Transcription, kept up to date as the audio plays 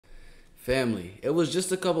Family, it was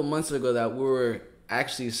just a couple months ago that we were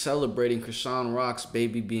actually celebrating Chrisean Rock's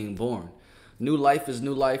baby being born. New life is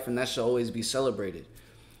new life, and that should always be celebrated.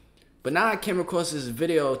 But now I came across this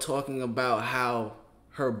video talking about how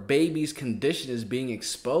her baby's condition is being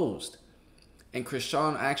exposed. And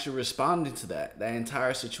Chrisean actually responded to that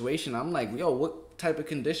entire situation. I'm like, yo, what type of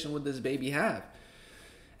condition would this baby have?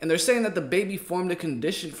 And they're saying that the baby formed a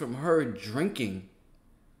condition from her drinking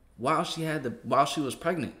while she was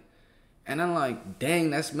pregnant. And I'm like,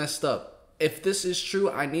 dang, that's messed up. If this is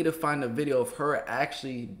true, I need to find a video of her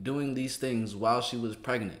actually doing these things while she was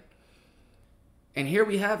pregnant. And here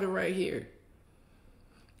we have it right here.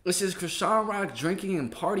 It says Chrisean Rock drinking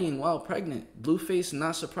and partying while pregnant. Blueface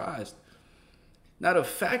not surprised. Now the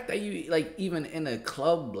fact that you even in a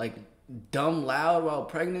club dumb loud while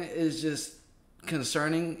pregnant is just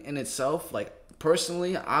concerning in itself. Like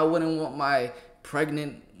personally, I wouldn't want my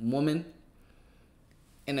pregnant woman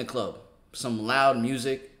in a club. Some loud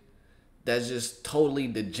music that's just totally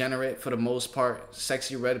degenerate for the most part.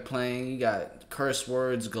 Sexy Red playing. You got curse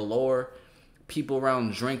words galore. People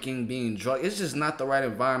around drinking, being drunk. It's just not the right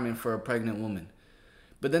environment for a pregnant woman.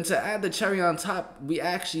 But then to add the cherry on top, we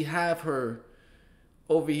actually have her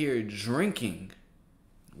over here drinking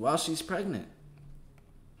while she's pregnant.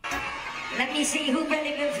 Let me see who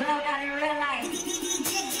really been flown out in real life.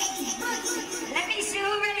 Let me see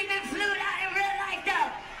who really been flew out in real life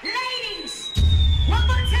though. Ladies, one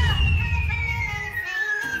more time.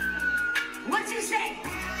 What you say?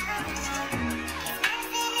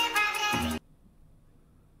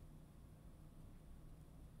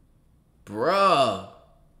 Bruh.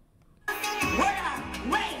 What up?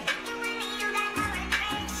 Wait.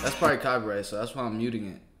 That's probably copyright, so that's why I'm muting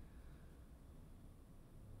it.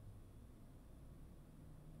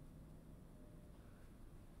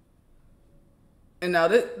 And now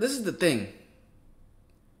this is the thing.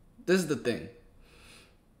 This is the thing.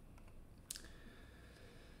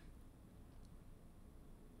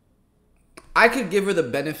 I could give her the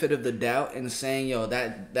benefit of the doubt in saying, yo,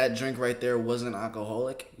 that drink right there wasn't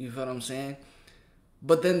alcoholic. You feel what I'm saying?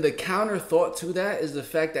 But then the counter thought to that is the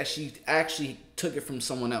fact that she actually took it from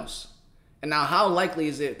someone else. And now how likely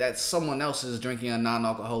is it that someone else is drinking a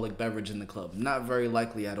non-alcoholic beverage in the club? Not very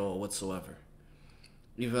likely at all whatsoever.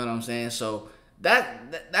 You feel what I'm saying? So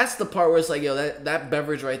that's the part where it's like, yo, that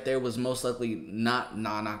beverage right there was most likely not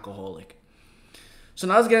non-alcoholic. So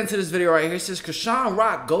now let's get into this video right here. It says Chrisean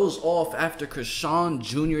Rock goes off after Chrisean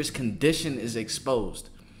Jr.'s condition is exposed.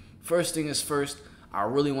 First thing is first, I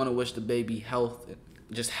really want to wish the baby health,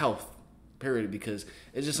 just health, period, because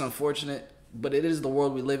it's just unfortunate, but it is the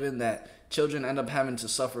world we live in that children end up having to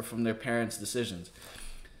suffer from their parents' decisions.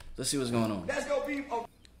 Let's see what's going on. That's gonna be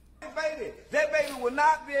a baby. That baby will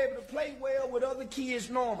not be able to play well with other kids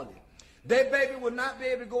normally. That baby will not be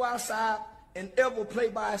able to go outside and ever play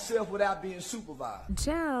by itself without being supervised.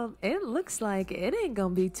 Child, it looks like it ain't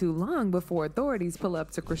gonna be too long before authorities pull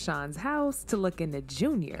up to Chrisean's house to look into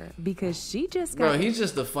Junior because she just got. Bro, he's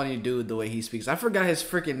just a funny dude the way he speaks. I forgot his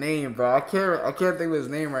freaking name, bro. I can't think of his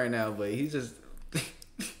name right now, but he's just.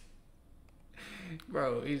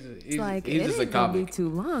 Bro, he's just a comic. It ain't gonna be too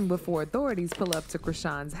long before authorities pull up to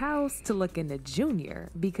Chrisean's house to look into Junior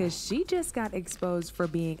because she just got exposed for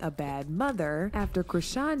being a bad mother after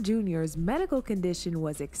Chrisean Jr.'s medical condition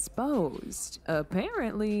was exposed.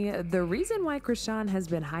 Apparently, the reason why Chrisean has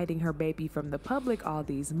been hiding her baby from the public all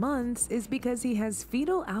these months is because he has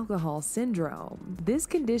fetal alcohol syndrome. This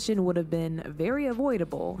condition would have been very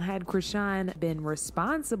avoidable had Chrisean been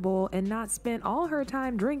responsible and not spent all her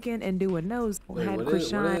time drinking and doing nose. What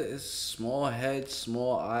is small head,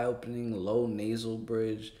 small eye opening, low nasal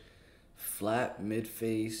bridge, flat mid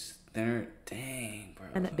face, thinner. Dang, bro.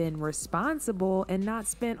 And been responsible and not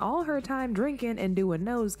spent all her time drinking and doing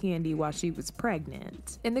nose candy while she was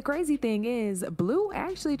pregnant. And the crazy thing is, Blue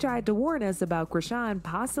actually tried to warn us about Chrisean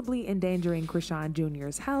possibly endangering Chrisean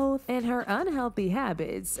Jr.'s health and her unhealthy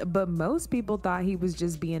habits, but most people thought he was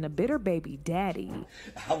just being a bitter baby daddy.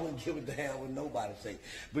 I wouldn't give a damn what nobody say.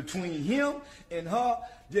 Between him and her,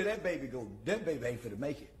 yeah, that baby ain't finna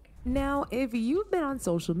make it. Now, if you've been on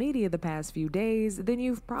social media the past few days, then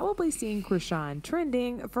you've probably seen Chrisean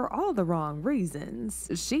trending for all the wrong reasons.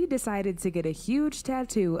 She decided to get a huge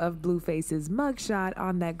tattoo of Blueface's mugshot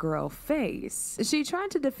on that girl's face. She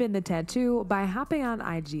tried to defend the tattoo by hopping on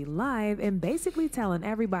IG Live and basically telling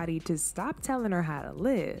everybody to stop telling her how to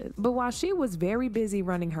live. But while she was very busy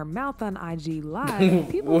running her mouth on IG Live,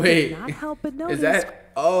 people did not help but notice.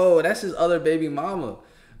 Oh, that's his other baby mama.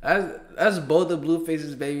 That's both of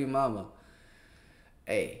Blueface's baby mama.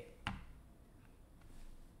 Hey,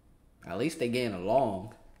 at least they getting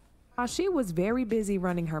along. While she was very busy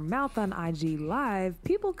running her mouth on IG Live,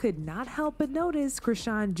 people could not help but notice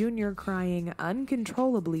Chrisean Jr. crying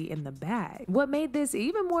uncontrollably in the back. What made this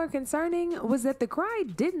even more concerning was that the cry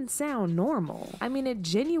didn't sound normal. I mean, it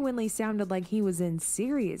genuinely sounded like he was in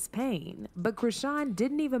serious pain. But Chrisean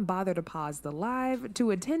didn't even bother to pause the live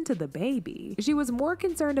to attend to the baby. She was more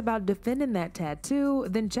concerned about defending that tattoo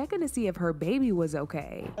than checking to see if her baby was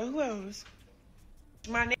okay. Who else?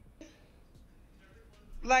 My name.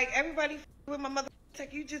 Like, everybody with my mother,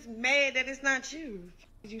 like, you just mad that it's not you.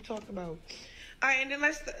 What you talk about? All right, and then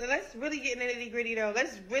let's really get in the nitty gritty though.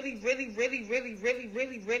 Let's really get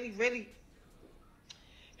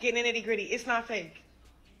in the nitty gritty. It's not fake.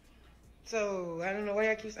 So I don't know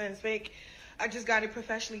why I keep saying it's fake. I just got it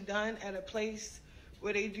professionally done at a place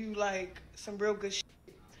where they do like some real good shit.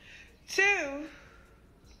 Two,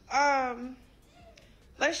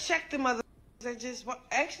 let's check the mother that just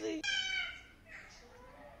actually.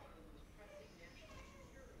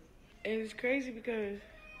 And it's crazy because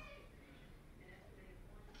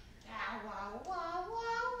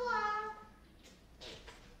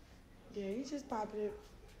yeah, he just popping it.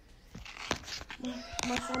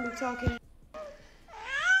 My son be talking.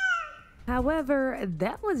 However,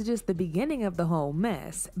 that was just the beginning of the whole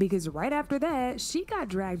mess, because right after that, she got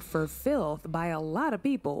dragged for filth by a lot of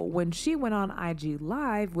people when she went on IG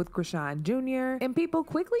Live with Chrisean Jr., and people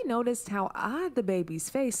quickly noticed how odd the baby's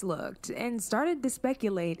face looked and started to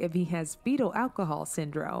speculate if he has fetal alcohol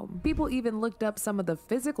syndrome. People even looked up some of the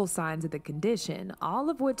physical signs of the condition, all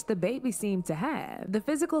of which the baby seemed to have. The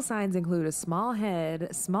physical signs include a small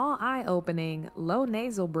head, small eye opening, low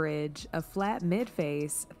nasal bridge, a flat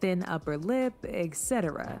mid-face, thin upper lip,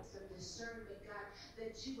 etc.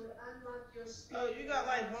 Oh, you got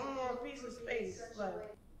like one more piece of space left.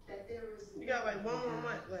 You got like one more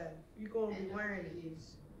month left. You gonna be wearing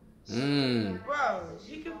it. Bro,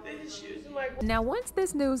 he can fit his shoes in like. Now, once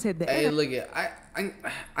this news hit the Hey, look at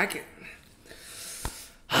I can.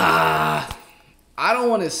 I don't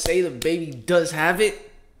want to say the baby does have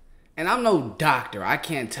it, and I'm no doctor. I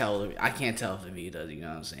can't tell if the baby does. You know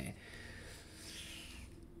what I'm saying?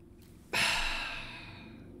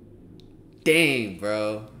 Dang,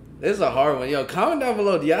 bro, this is a hard one. Yo, comment down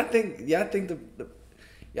below. Do y'all think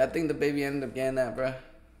the baby ended up getting that, bro?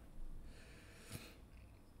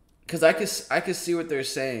 Cause I could see what they're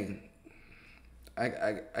saying.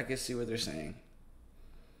 I can see what they're saying.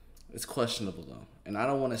 It's questionable though, and I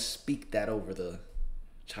don't want to speak that over the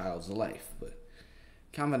child's life. But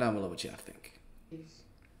comment down below what y'all think.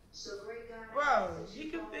 Bro, he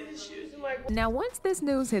can fit his shoes in like. Now, once this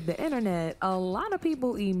news hit the internet, a lot of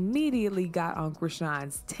people immediately got on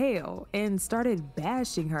Chrisean's tail and started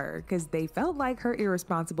bashing her because they felt like her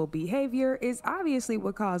irresponsible behavior is obviously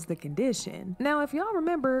what caused the condition. Now, if y'all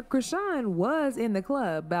remember, Chrisean was in the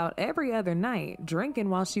club about every other night, drinking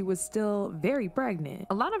while she was still very pregnant.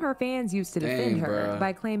 A lot of her fans used to defend her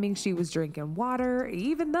by claiming she was drinking water,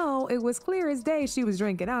 even though it was clear as day she was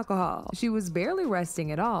drinking alcohol. She was barely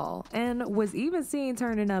resting at all and was even seen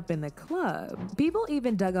turning up in the club. People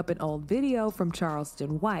even dug up an old video from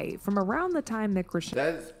Charleston White from around the time that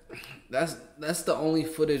Chrisean. That's the only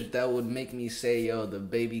footage that would make me say, yo, the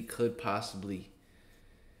baby could possibly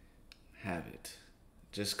have it,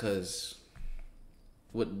 just cause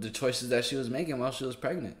what the choices that she was making while she was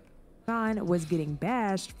pregnant. Was getting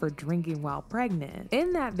bashed for drinking while pregnant.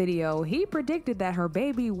 In that video, he predicted that her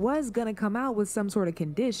baby was gonna come out with some sort of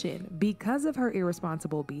condition because of her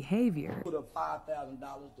irresponsible behavior. Put up $5,000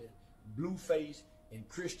 that Blueface and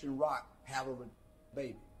Christian Rock have a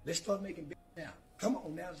baby. Let's start making big now. Come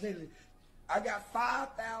on now, literally. I got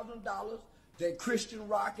 $5,000 that Christian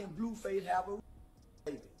Rock and Blueface have a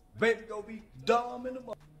baby. Baby gonna be dumb in the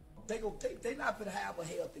mother. They not gonna have a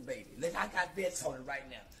healthy baby. I got bets on it right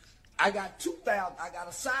now. I got 2,000. I got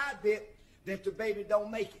a side bet that the baby don't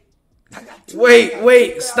make it. I got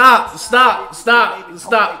Wait, stop. All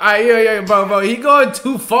right, yeah, bro. He going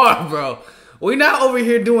too far, bro. We're not over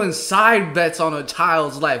here doing side bets on a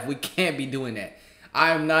child's life. We can't be doing that.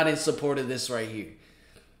 I am not in support of this right here.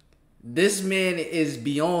 This man is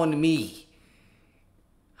beyond me.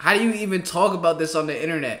 How do you even talk about this on the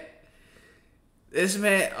internet? This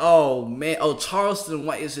man, Charleston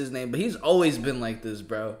White is his name, but he's always been like this,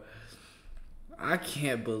 bro. I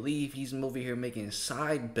can't believe he's over here making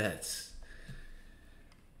side bets.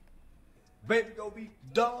 Baby gonna be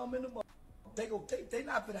dumb in the mother. They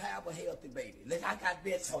not gonna have a healthy baby. I got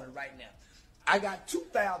bets on it right now. I got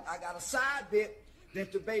 2,000. I got a side bet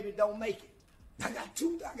that the baby don't make it. I got a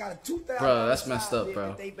 2,000. Bro, that's messed up, bro.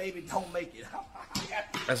 That they baby don't make it.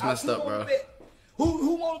 That's messed up, bro.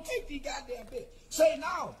 Who wanna take these goddamn bets? Say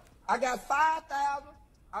no. I got 5,000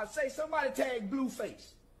 I say somebody tag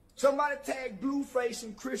Blueface. Somebody tag Blueface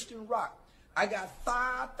and Christian Rock. I got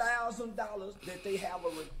 $5,000 that they have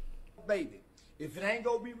a baby. If it ain't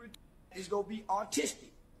gonna be, it's gonna be autistic.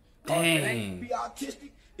 Or if it ain't gonna be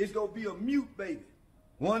autistic, it's gonna be a mute baby.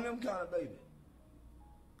 One of them kind of baby.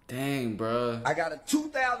 Dang, bro. I got a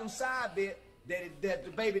 $2,000 side bet that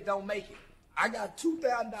the baby don't make it. I got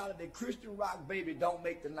 $2,000 that Christian Rock baby don't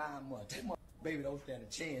make the 9 months. That baby don't stand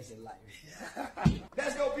a chance in life.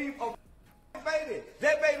 That's gonna be a baby.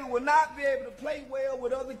 That baby will not be able to play well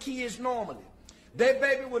with other kids normally. That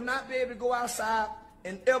baby will not be able to go outside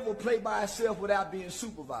and ever play by itself without being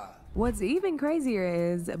supervised. What's even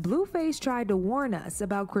crazier is Blueface tried to warn us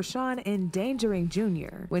about Chrisean endangering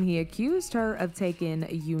Junior when he accused her of taking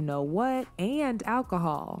you-know-what and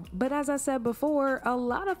alcohol. But as I said before, a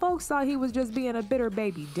lot of folks thought he was just being a bitter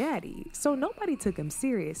baby daddy, so nobody took him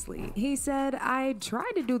seriously. He said, "I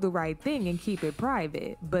tried to do the right thing and keep it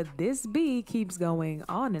private, but this B keeps going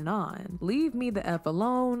on and on. Leave me the F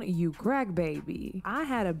alone, you crack baby. I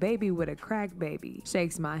had a baby with a crack baby."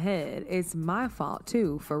 Shakes my head. It's my fault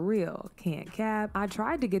too, for real. Can't cap. I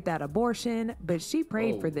tried to get that abortion, but she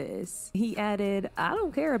prayed for this. He added, "I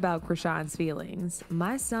don't care about Chrisean's feelings.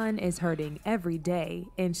 My son is hurting every day,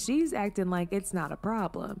 and she's acting like it's not a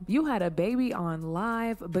problem. You had a baby on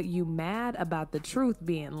live, but you mad about the truth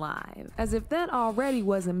being live." As if that already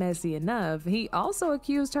wasn't messy enough, he also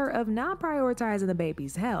accused her of not prioritizing the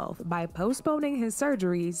baby's health by postponing his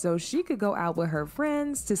surgery so she could go out with her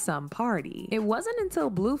friends to some party. It wasn't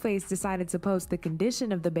until Blueface decided to post the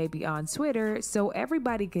condition of the baby on Twitter so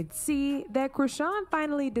everybody could see that Chrisean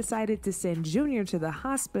finally decided to send Junior to the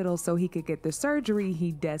hospital so he could get the surgery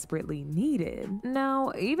he desperately needed.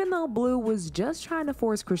 Now, even though Blue was just trying to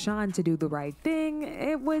force Chrisean to do the right thing,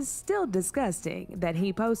 it was still disgusting that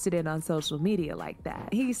he posted it on social media like that.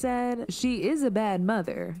 He said, "She is a bad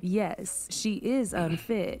mother. Yes, she is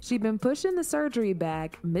unfit. She's been pushing the surgery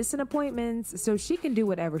back, missing appointments so she can do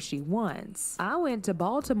whatever she wants. I went to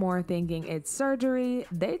Baltimore thinking it's surgery.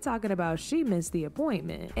 They talking about she missed the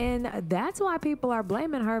appointment. And that's why people are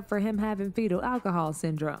blaming her for him having fetal alcohol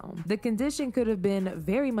syndrome. The condition could have been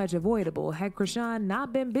very much avoidable had Chrisean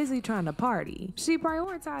not been busy trying to party. She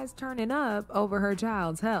prioritized turning up over her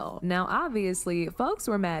child's health." Now, obviously, folks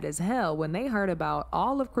were mad as hell when they heard about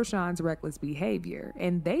all of Chrisean's reckless behavior,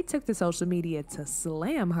 and they took to social media to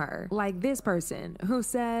slam her. Like this person who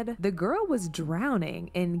said, "The girl was drowning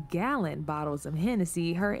in gallon bottles of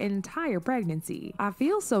Hennessy her entire pregnancy. I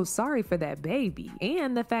feel so sorry for that baby.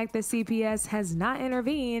 And the fact that CPS has not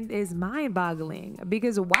intervened is mind-boggling,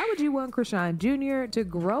 because why would you want Chrisean Jr. to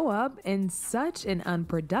grow up in such an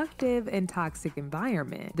unproductive and toxic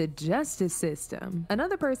environment? The justice system."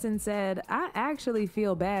 Another person said, "I actually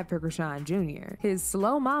feel bad for Chrisean Jr. His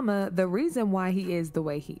slow mama, the reason why he is the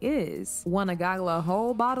way he is. Wanna goggle a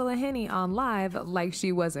whole bottle of Henny on live like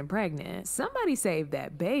she wasn't pregnant. Somebody save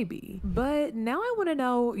that baby." But now I want to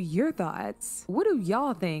know your thoughts. What do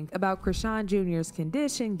y'all think about Chrisean Jr.'s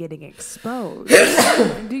condition getting exposed?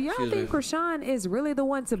 Do y'all think Chrisean is really the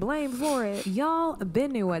one to blame for it? Y'all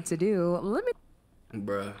been knew what to do. Let me...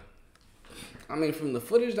 Bruh. I mean, from the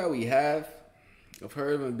footage that we have of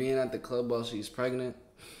her even being at the club while she's pregnant,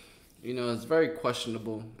 you know, it's very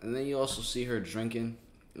questionable. And then you also see her drinking.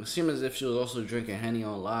 It seemed as if she was also drinking Henny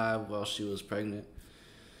on live while she was pregnant.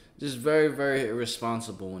 Just very, very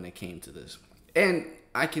irresponsible when it came to this. And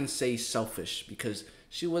I can say selfish, because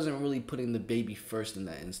she wasn't really putting the baby first in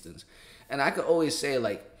that instance. And I could always say,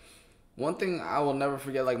 like, one thing I will never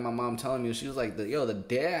forget, like my mom telling me, she was like, the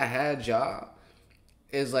day I had y'all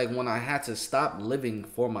is like when I had to stop living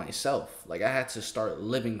for myself. Like, I had to start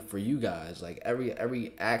living for you guys. Like,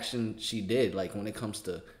 every action she did, like when it comes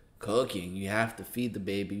to cooking, you have to feed the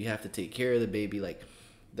baby, you have to take care of the baby. Like,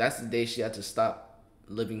 that's the day she had to stop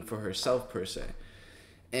living for herself, per se.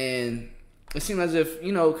 And it seemed as if,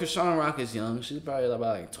 you know, Chrisean Rock is young. She's probably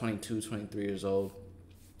about like 22, 23 years old.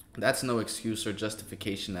 That's no excuse or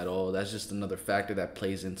justification at all. That's just another factor that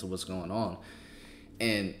plays into what's going on.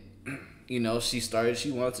 And, you know, she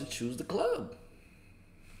wanted to choose the club.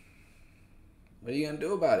 What are you going to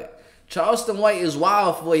do about it? Charleston White is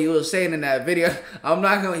wild for what he was saying in that video.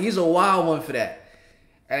 He's a wild one for that.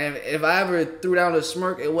 And if I ever threw down a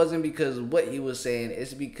smirk, it wasn't because of what he was saying.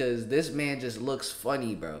 It's because this man just looks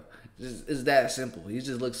funny, bro. It's that simple. He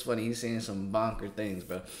just looks funny. He's saying some bonker things,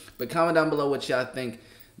 bro. But comment down below what y'all think.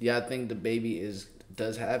 Do y'all think the baby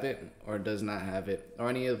does have it or does not have it? Or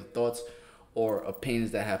any other thoughts or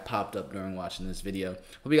opinions that have popped up during watching this video.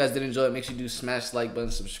 Hope you guys did enjoy it. Make sure you do smash the like button,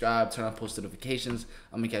 subscribe, turn on post notifications.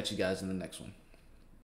 I'm going to catch you guys in the next one.